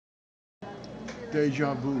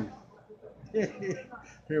Deja vu.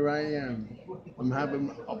 Here I am. I'm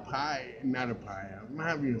having a pie, not a pie. I'm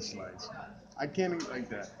having a slice. I can't eat like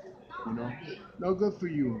that. You know, no good for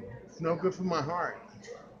you. It's no good for my heart.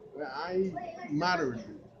 I eat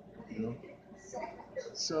moderately. You know,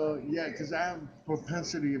 so yeah, because I have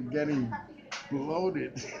propensity of getting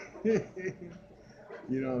bloated. So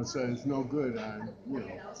it's no good.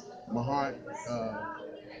 My heart.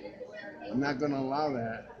 I'm not gonna allow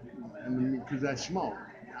that, and because I smoke.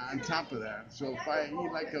 On top of that, so if I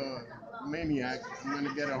eat like a maniac, I'm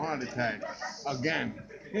gonna get a heart attack again.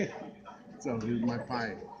 So here's my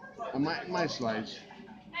pie, my slice.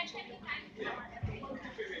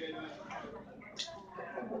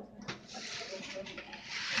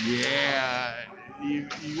 Yeah, you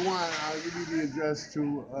want? I'll give you the address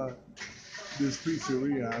to this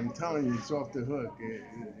pizzeria. I'm telling you, it's off the hook.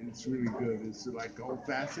 It's really good. It's like old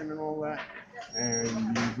fashioned and all that,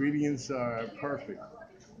 and the ingredients are perfect.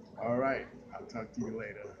 All right, I'll talk to you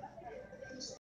later.